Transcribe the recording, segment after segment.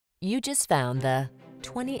You just found the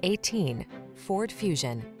 2018 Ford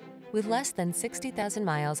Fusion. With less than 60,000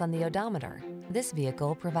 miles on the odometer, this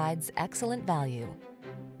vehicle provides excellent value.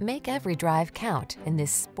 Make every drive count in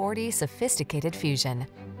this sporty, sophisticated Fusion.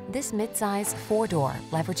 This midsize four-door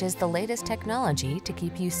leverages the latest technology to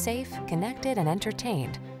keep you safe, connected, and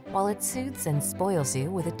entertained, while it soothes and spoils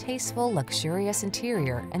you with a tasteful, luxurious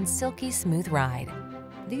interior and silky smooth ride.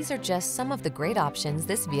 These are just some of the great options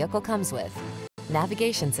this vehicle comes with: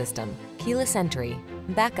 navigation system, keyless entry,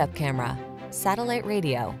 backup camera, satellite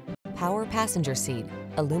radio, power passenger seat,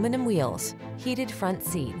 aluminum wheels, heated front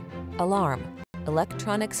seat, alarm,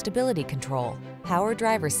 electronic stability control, power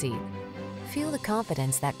driver seat. Feel the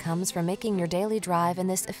confidence that comes from making your daily drive in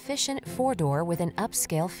this efficient four-door with an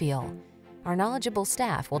upscale feel. Our knowledgeable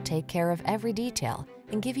staff will take care of every detail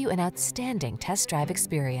and give you an outstanding test drive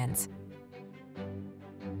experience.